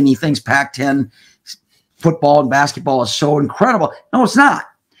USC and he thinks Pac-10 football and basketball is so incredible. No, it's not.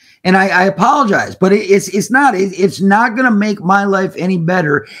 And I apologize, but it's not. It's not going to make my life any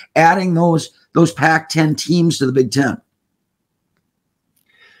better adding those Pac-10 teams to the Big Ten.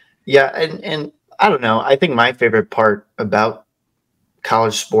 Yeah, and I don't know. I think my favorite part about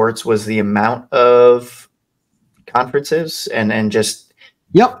college sports was the amount of conferences and just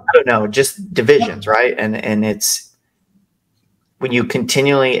I don't know, just divisions, right? And it's when you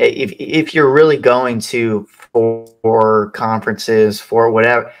continually, if you're really going to for conferences for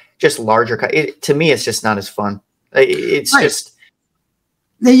whatever, just larger, to me it's just not as fun. It's right. Just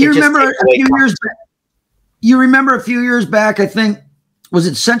now you remember a few years back, you remember a few years back, I think, was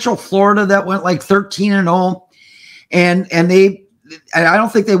it Central Florida that went like 13-0 and I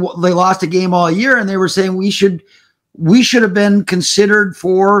don't think they lost a game all year, and they were saying we should have been considered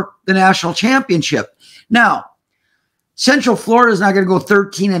for the national championship. Now, Central Florida is not going to go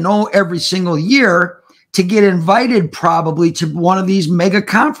 13-0 every single year to get invited probably to one of these mega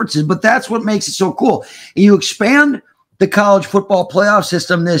conferences, but that's what makes it so cool. You expand the college football playoff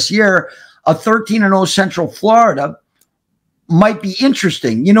system this year, a 13-0 Central Florida might be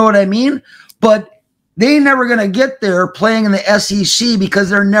interesting. You know what I mean? But they ain't never going to get there playing in the SEC because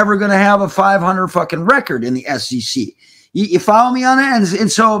they're never going to have a 500 fucking record in the SEC. You follow me on that?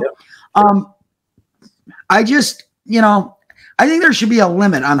 And so I just, you know, I think there should be a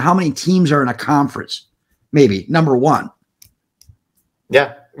limit on how many teams are in a conference. Maybe number one.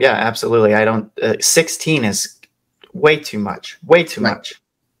 Yeah, absolutely. I don't, 16 is way too much. Way too much.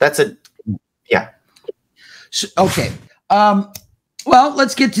 That's yeah. So, okay. Well,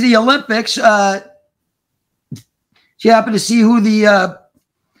 let's get to the Olympics. Do you happen to see who the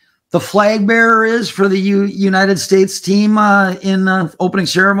flag bearer is for the United States team in opening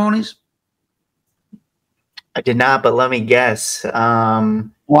ceremonies? I did not, but let me guess.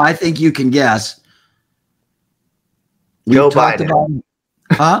 Well, I think you can guess. Joe Biden.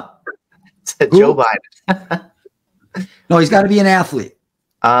 Huh? Joe Biden. No, he's got to be an athlete.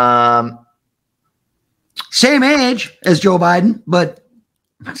 Same age as Joe Biden, but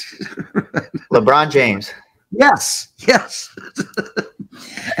LeBron James. Yes.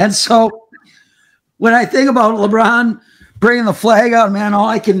 And so when I think about LeBron bringing the flag out, man, all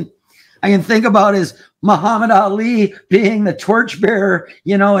I can think about is Muhammad Ali being the torchbearer,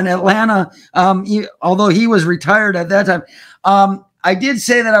 you know, in Atlanta. Although he was retired at that time, I did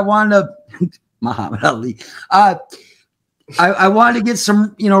say that I wanted to Muhammad Ali. I wanted to get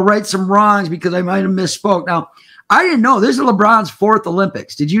some, you know, right some wrongs because I might have misspoke. Now, I didn't know this is LeBron's 4th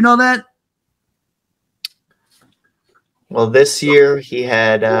Olympics. Did you know that? Well, this year he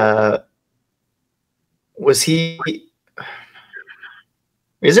had,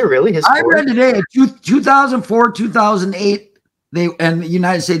 is it really his 4th? I read today, 2004, 2008, and the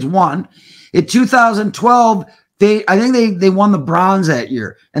United States won. In 2012, I think they won the bronze that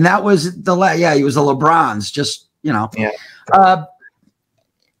year. And that was he was the LeBrons, just, you know. Yeah.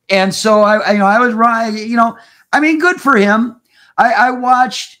 And so I was right, you know, I mean, good for him. I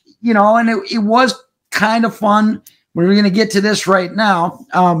watched, you know, and it was kind of fun. We're going to get to this right now.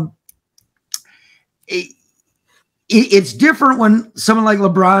 It's different when someone like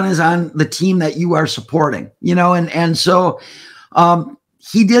LeBron is on the team that you are supporting, you know, and so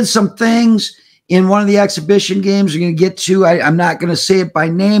he did some things in one of the exhibition games we're going to get to. I'm not going to say it by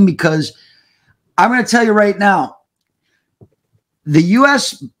name because I'm going to tell you right now, the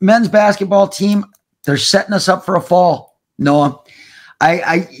U.S. men's basketball team, they're setting us up for a fall, Noah.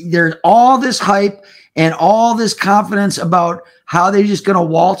 There's all this hype and all this confidence about how they're just going to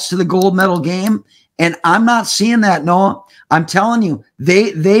waltz to the gold medal game. And I'm not seeing that, Noah. I'm telling you,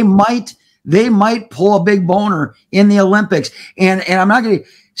 they might pull a big boner in the Olympics. And I'm not going to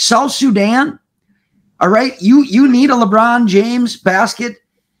South Sudan. All right. You need a LeBron James basket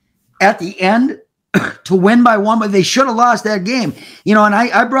at the end to win by 1, but they should have lost that game. You know, and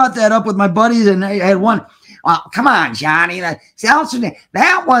I brought that up with my buddies and I had one. Come on, Johnny.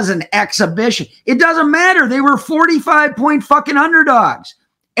 That was an exhibition. It doesn't matter. They were 45-point fucking underdogs,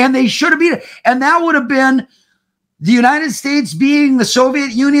 and they should have beat it. And that would have been the United States beating the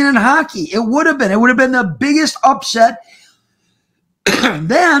Soviet Union in hockey. It would have been. It would have been the biggest upset.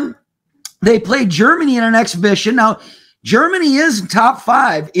 Then they played Germany in an exhibition. Now, Germany is top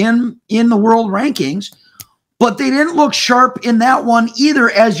 5 in the world rankings, but they didn't look sharp in that one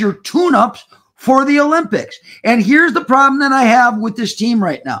either as your tune-ups for the Olympics. And here's the problem that I have with this team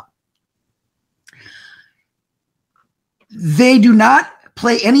right now. They do not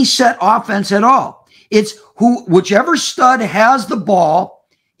play any set offense at all. It's whichever stud has the ball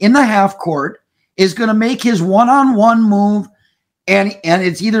in the half court is going to make his one-on-one move, and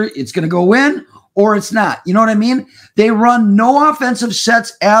it's either it's going to go in or it's not. You know what I mean? They run no offensive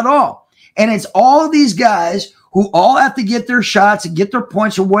sets at all. And it's all of these guys who all have to get their shots and get their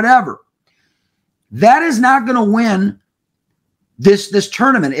points or whatever. That is not going to win this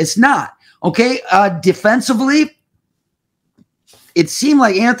tournament. It's not. Okay? Defensively, it seemed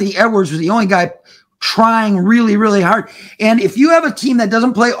like Anthony Edwards was the only guy trying really, really hard. And if you have a team that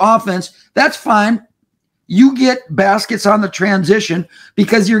doesn't play offense, that's fine. You get baskets on the transition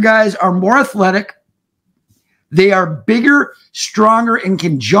because your guys are more athletic. They are bigger, stronger, and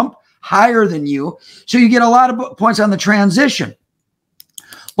can jump higher than you. So you get a lot of points on the transition.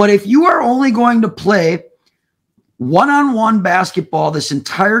 But if you are only going to play one-on-one basketball this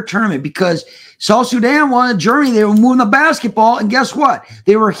entire tournament, because South Sudan wanted Germany, they were moving the basketball, and guess what?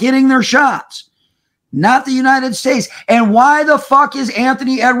 They were hitting their shots. Not the United States. And why the fuck is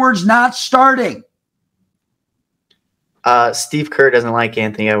Anthony Edwards not starting? Steve Kerr doesn't like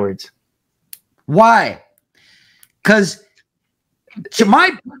Anthony Edwards. Why? Because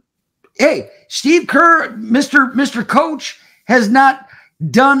Steve Kerr, Mr. Coach, has not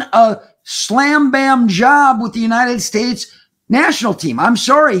done a slam bam job with the United States national team. I'm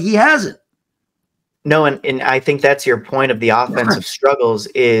sorry, he hasn't. No, and I think that's your point of the offensive struggles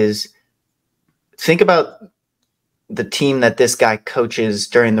is think about the team that this guy coaches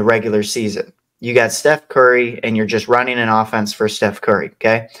during the regular season. You got Steph Curry, and you're just running an offense for Steph Curry,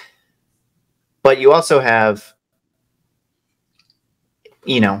 okay? But you also have,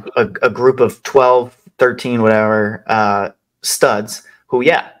 a group of 12, 13, whatever, studs who,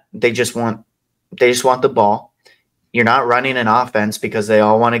 they just want the ball. You're not running an offense because they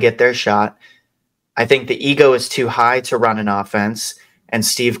all want to get their shot. I think the ego is too high to run an offense, and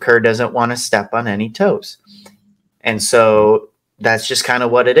Steve Kerr doesn't want to step on any toes. And so that's just kind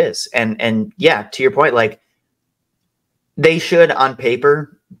of what it is. And yeah, to your point, like they should on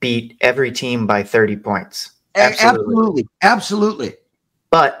paper beat every team by 30 points. Absolutely.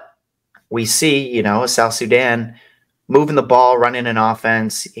 But we see, South Sudan moving the ball, running an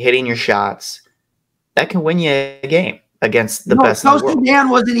offense, hitting your shots. That can win you a game against the best in the world. South Sudan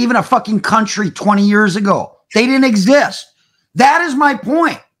wasn't even a fucking country 20 years ago. They didn't exist. That is my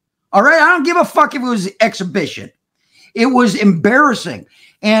point. All right? I don't give a fuck if it was exhibition. It was embarrassing.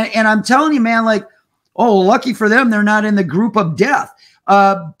 And I'm telling you, man, like, oh, lucky for them, they're not in the group of death,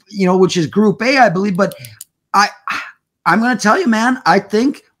 which is Group A, I believe. But I'm going to tell you, man, I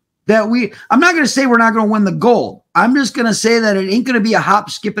think that I'm not going to say we're not going to win the gold. I'm just going to say that it ain't going to be a hop,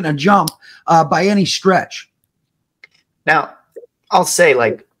 skip, and a jump by any stretch. Now, I'll say,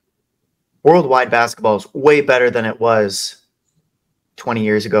 like, worldwide basketball is way better than it was 20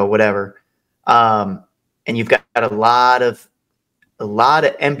 years ago, whatever. And you've got a lot of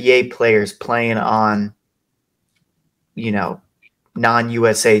NBA players playing on,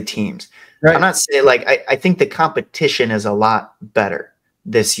 non-USA teams. Right. I'm not saying I think the competition is a lot better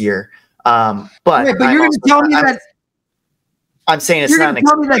this year. But you're going to tell me that I'm saying it's not. You're going to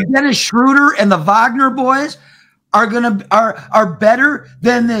tell me that Dennis Schroeder and the Wagner boys are better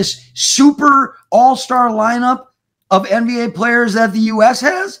than this super all-star lineup of NBA players that the U.S.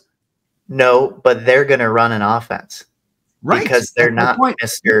 has? No, but they're going to run an offense, right? Because they're not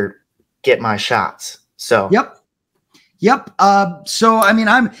Mr. Get my shots. So Yep. So I mean,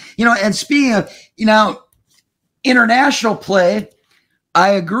 and speaking of international play, I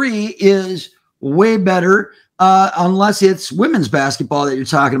agree is way better unless it's women's basketball that you're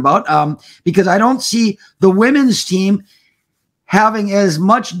talking about, because I don't see the women's team having as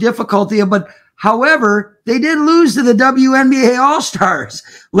much difficulty. But however, they did lose to the WNBA All-Stars,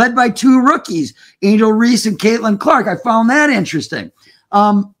 led by two rookies, Angel Reese and Caitlin Clark. I found that interesting.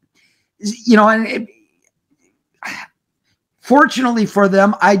 Fortunately for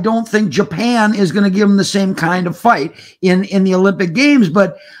them, I don't think Japan is going to give them the same kind of fight in the Olympic Games.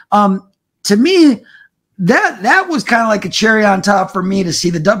 But to me, that was kind of like a cherry on top for me to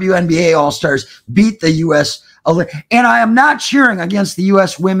see the WNBA All-Stars beat the U.S. And I am not cheering against the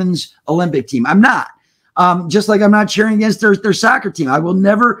U.S. women's Olympic team. I'm not. Just like I'm not cheering against their soccer team. I will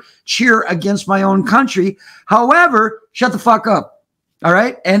never cheer against my own country. However, shut the fuck up. All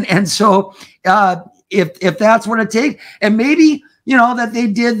right. And so if that's what it takes, and maybe, that they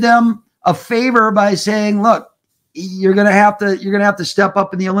did them a favor by saying, look, you're going to have to step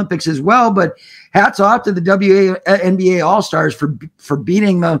up in the Olympics as well. But hats off to the WNBA All-Stars for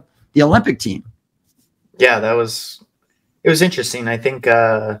beating the Olympic team. Yeah, it was interesting. I think,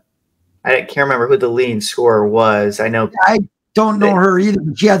 I can't remember who the leading scorer was. I know don't know her either,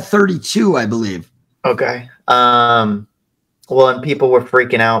 but she had 32, I believe. Okay. Well, and people were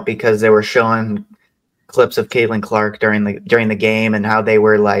freaking out because they were showing clips of Caitlin Clark during the game and how they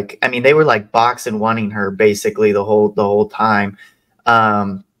were like, I mean, they were like boxing wanting her basically the whole time.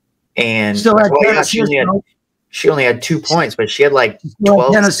 And still had she only had 2 points, but she had like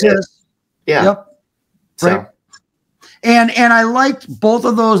 12 assists. Yeah. Yep. Right. So. And I liked both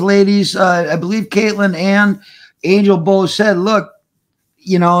of those ladies. I believe Caitlin and Angel both said, look,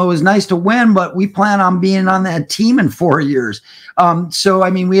 you know, it was nice to win, but we plan on being on that team in 4 years. So,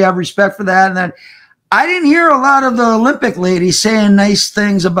 I mean, we have respect for that. And then I didn't hear a lot of the Olympic ladies saying nice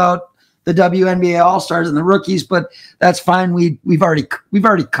things about the WNBA All-Stars and the rookies, but that's fine. We've already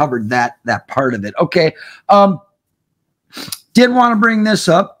covered that part of it. Okay. Did want to bring this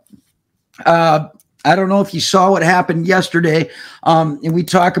up. I don't know if you saw what happened yesterday. And we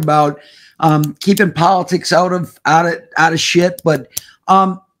talk about keeping politics out of shit, but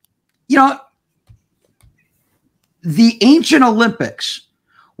you know, the ancient Olympics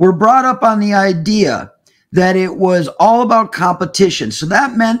were brought up on the idea that it was all about competition. So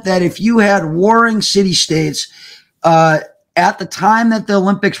that meant that if you had warring city-states at the time that the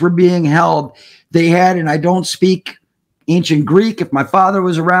Olympics were being held, they had, and I don't speak ancient Greek. If my father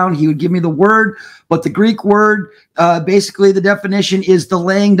was around, he would give me the word, but the Greek word, basically the definition is the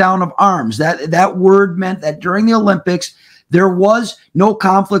laying down of arms. That word meant that during the Olympics, there was no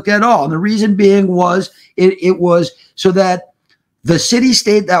conflict at all. And the reason being was it was so that the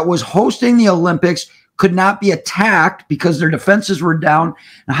city-state that was hosting the Olympics could not be attacked because their defenses were down.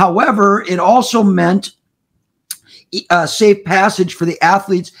 However, it also meant safe passage for the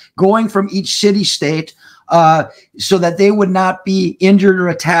athletes going from each city-state so that they would not be injured or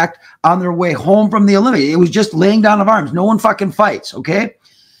attacked on their way home from the Olympics. It was just laying down of arms. No one fucking fights, okay?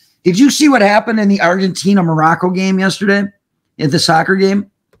 Did you see what happened in the Argentina-Morocco game yesterday? In the soccer game?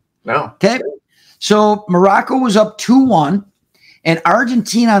 No. Okay. So Morocco was up 2-1, and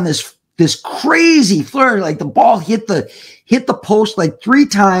Argentina on this crazy flurry, like the ball hit the post like 3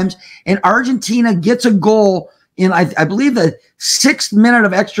 times, and Argentina gets a goal in I believe the 6th minute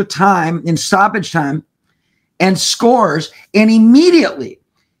of extra time in stoppage time and scores, and immediately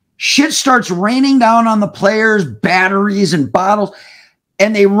shit starts raining down on the players, batteries and bottles,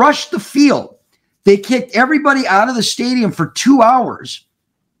 and they rush the field. They kicked everybody out of the stadium for 2 hours.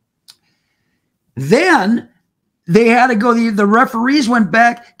 Then they had to go, the referees went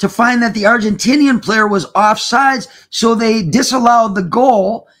back to find that the Argentinian player was offsides, so they disallowed the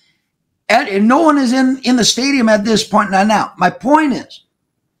goal. And no one is in the stadium at this point. Now, my point is,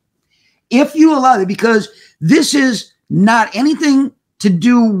 if you allow it, because this is not anything to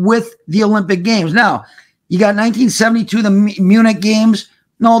do with the Olympic Games. Now, you got 1972, the Munich Games.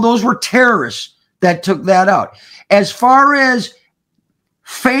 No, those were terrorists that took that out. As far as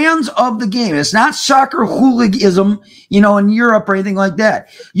fans of the game, it's not soccer hooliganism, you know, in Europe or anything like that.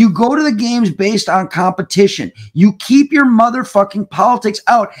 You go to the games based on competition. You keep your motherfucking politics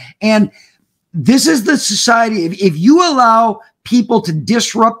out. And this is the society. If you allow people to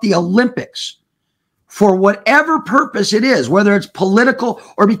disrupt the Olympics for whatever purpose it is, whether it's political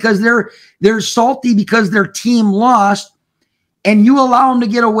or because they're salty because their team lost, and you allow them to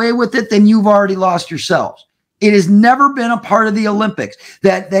get away with it, then you've already lost yourselves. It has never been a part of the Olympics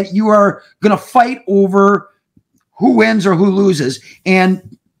that you are going to fight over who wins or who loses.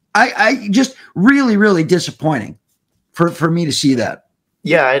 And I just really, really disappointing for me to see that.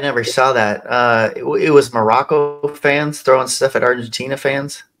 Yeah, I never saw that. It was Morocco fans throwing stuff at Argentina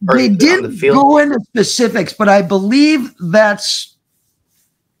fans. They didn't go into specifics, but I believe that's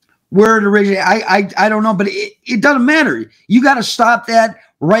where it originated. I don't know, but it doesn't matter. You got to stop that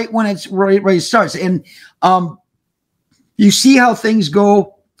right when it starts. And you see how things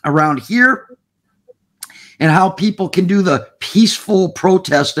go around here and how people can do the peaceful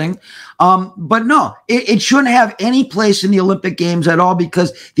protesting. But no, it shouldn't have any place in the Olympic Games at all,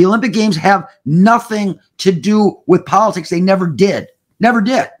 because the Olympic Games have nothing to do with politics. They never did. Never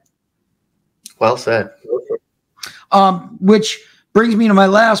did. Well said. Which brings me to my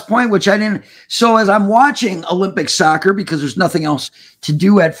last point, which I didn't. So as I'm watching Olympic soccer, because there's nothing else to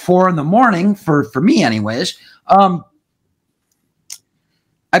do at 4 a.m. for me anyways,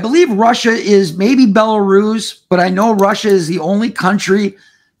 I believe Russia is maybe Belarus, but I know Russia is the only country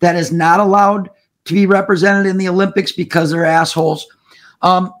that is not allowed to be represented in the Olympics because they're assholes.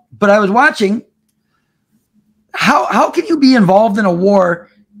 But I was watching, how can you be involved in a war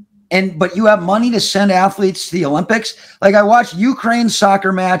but you have money to send athletes to the Olympics? Like, I watched Ukraine's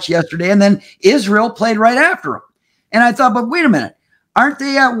soccer match yesterday, and then Israel played right after them. And I thought, but wait a minute, aren't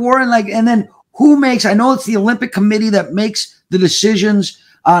they at war? And then who makes, I know it's the Olympic Committee that makes the decisions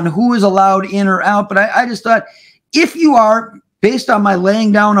on who is allowed in or out, but I just thought, if you are, based on my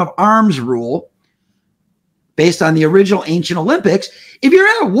laying down of arms rule, based on the original ancient Olympics, if you're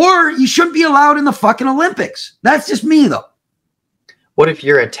at a war, you shouldn't be allowed in the fucking Olympics. That's just me, though. What if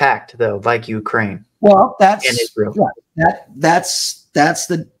you're attacked, though, like Ukraine? Well, that's Israel. That's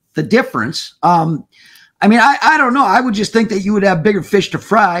the difference. I mean, I don't know. I would just think that you would have bigger fish to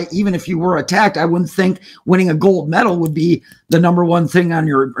fry, even if you were attacked. I wouldn't think winning a gold medal would be the number one thing on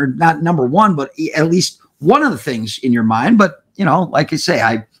your, or not number one, but at least one of the things in your mind. But, you know, like I say,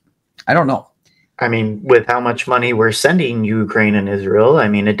 I don't know. I mean, with how much money we're sending Ukraine and Israel, I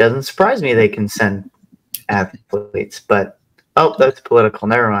mean, it doesn't surprise me they can send athletes. But, oh, that's political.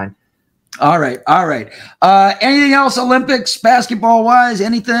 Never mind. All right. Anything else Olympics, basketball-wise,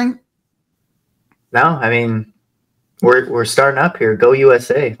 anything? No, I mean, we're starting up here. Go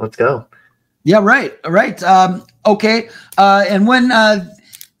USA. Let's go. Yeah, right. Okay. And when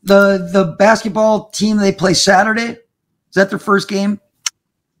the basketball team, they play Saturday? Is that their first game?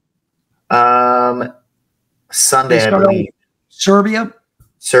 Sunday, I believe. Serbia,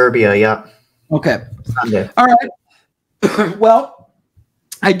 yeah. Okay. Sunday. All right. Well,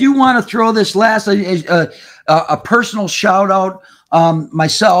 I do want to throw this last a personal shout out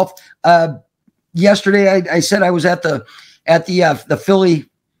myself. Yesterday, I said I was at the Philly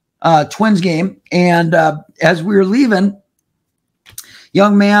Twins game, and as we were leaving,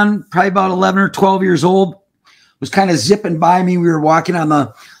 young man, probably about 11 or 12 years old, was kind of zipping by me. We were walking on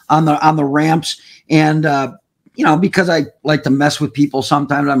the ramps, and you know, because I like to mess with people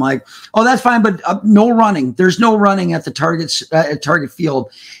sometimes, I'm like, oh, that's fine, but no running. There's no running at the target field,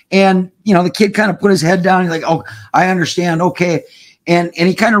 and you know, the kid kind of put his head down. He's like, oh, I understand. Okay. And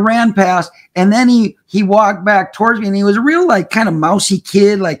he kind of ran past, and then he walked back towards me, and he was a real, like, kind of mousy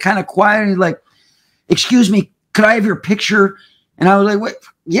kid, like, kind of quiet. And he's like, excuse me, could I have your picture? And I was like, what?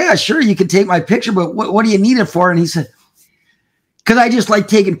 Yeah, sure, you can take my picture, but what do you need it for? And he said, because I just like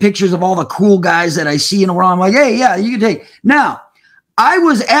taking pictures of all the cool guys that I see in the world. I'm like, hey, yeah, you can take. Now, I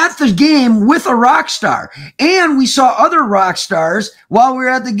was at the game with a rock star, and we saw other rock stars while we were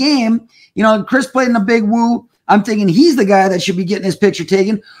at the game. You know, Chris played in the Big Woo. I'm thinking he's the guy that should be getting his picture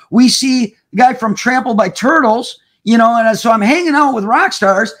taken. We see the guy from Trampled by Turtles, you know, and so I'm hanging out with rock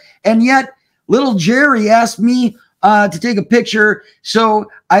stars, and yet little Jerry asked me to take a picture. So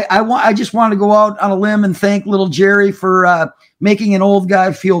I just want to go out on a limb and thank little Jerry for making an old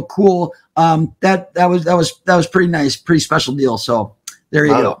guy feel cool. That was pretty nice, pretty special deal. So there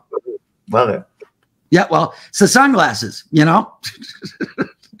you go. Love it. Yeah, well, it's the sunglasses, you know.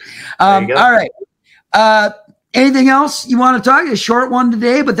 There you go. All right. Anything else you want to talk? A short one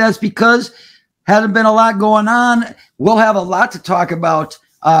today, but that's because hasn't been a lot going on. We'll have a lot to talk about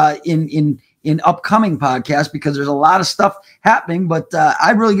in upcoming podcasts because there's a lot of stuff happening. But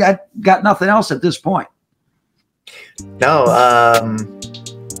I really got nothing else at this point. No,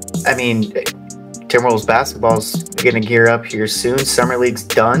 I mean, Timberwolves basketball's going to gear up here soon. Summer League's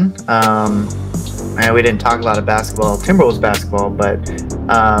done. And we didn't talk a lot of basketball, Timberwolves basketball, but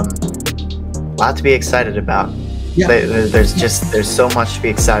a lot to be excited about. Yeah. There's so much to be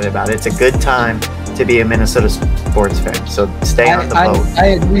excited about. It's a good time to be a Minnesota sports fan. So stay on the boat. I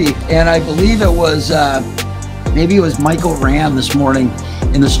agree, and I believe it was maybe it was Michael Rand this morning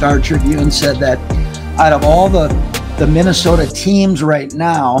in the Star Tribune said that out of all the Minnesota teams right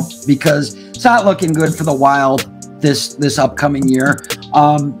now, because it's not looking good for the Wild this upcoming year.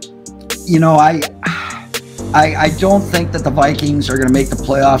 You know, I don't think that the Vikings are going to make the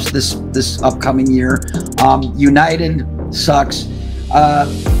playoffs this upcoming year. United sucks.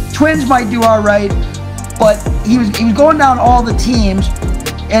 Twins might do all right, but he was going down all the teams,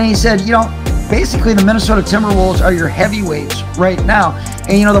 and he said, you know, basically the Minnesota Timberwolves are your heavyweights right now.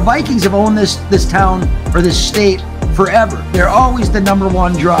 And you know, the Vikings have owned this town or this state forever. They're always the number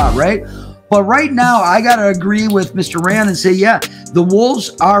one draw, right? But right now, I got to agree with Mr. Rand and say, yeah, the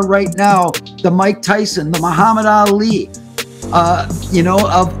Wolves are right now the Mike Tyson, the Muhammad Ali, you know,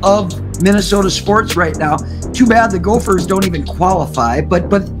 of Minnesota sports right now. Too bad the Gophers don't even qualify.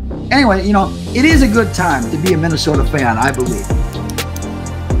 But anyway, you know, it is a good time to be a Minnesota fan, I believe.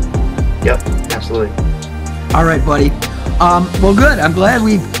 Yep, absolutely. All right, buddy. Well, good. I'm glad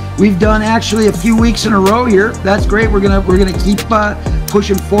we've done actually a few weeks in a row here. That's great. We're gonna keep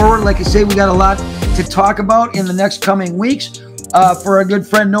pushing forward. Like I say, we got a lot to talk about in the next coming weeks. For our good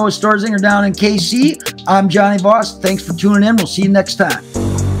friend Noah Stoerzinger down in KC, I'm Jonny Voss. Thanks for tuning in. We'll see you next time.